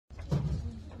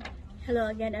Hello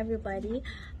again, everybody.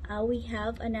 We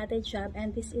have another job,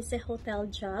 and this is a hotel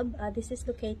job. This is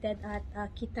located at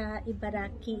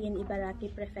Kita-Ibaraki in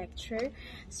Ibaraki Prefecture.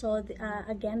 So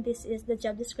again, this is the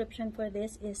job description for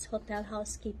this is hotel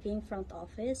housekeeping front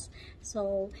office.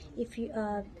 So if you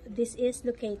this is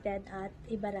located at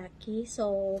Ibaraki.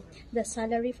 So the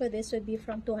salary for this would be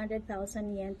from 200,000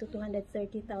 yen to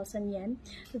 230,000 yen.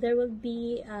 So there will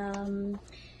be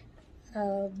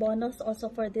bonus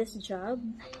also for this job.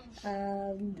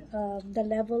 The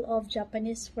level of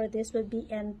Japanese for this will be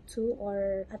N2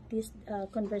 or at least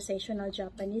conversational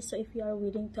Japanese. So if you are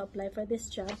willing to apply for this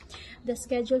job, the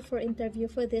schedule for interview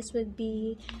for this would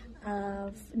be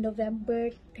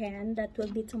November 10. That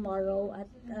will be tomorrow at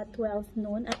 12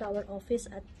 noon at our office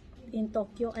in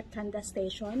Tokyo at Kanda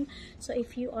Station. So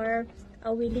if you are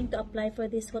willing to apply for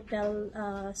this hotel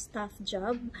staff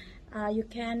job, you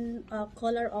can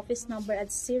call our office number at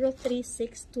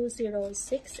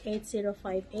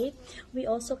 036-206-8058. We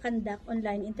also conduct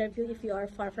online interview if you are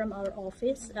far from our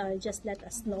office. Just let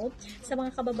us know. Sa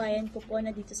mga kababayan ko po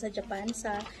na dito sa Japan,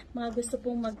 sa mga gusto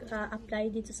pong mag-apply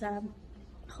dito sa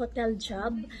hotel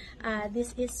job,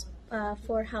 this is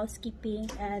for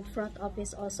housekeeping and front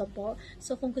office also po.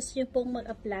 So kung gusto nyo pong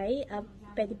mag-apply,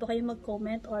 pwede po kayong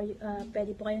mag-comment or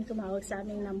pwede po kayong tumawag sa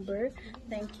aming number.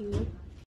 Thank you.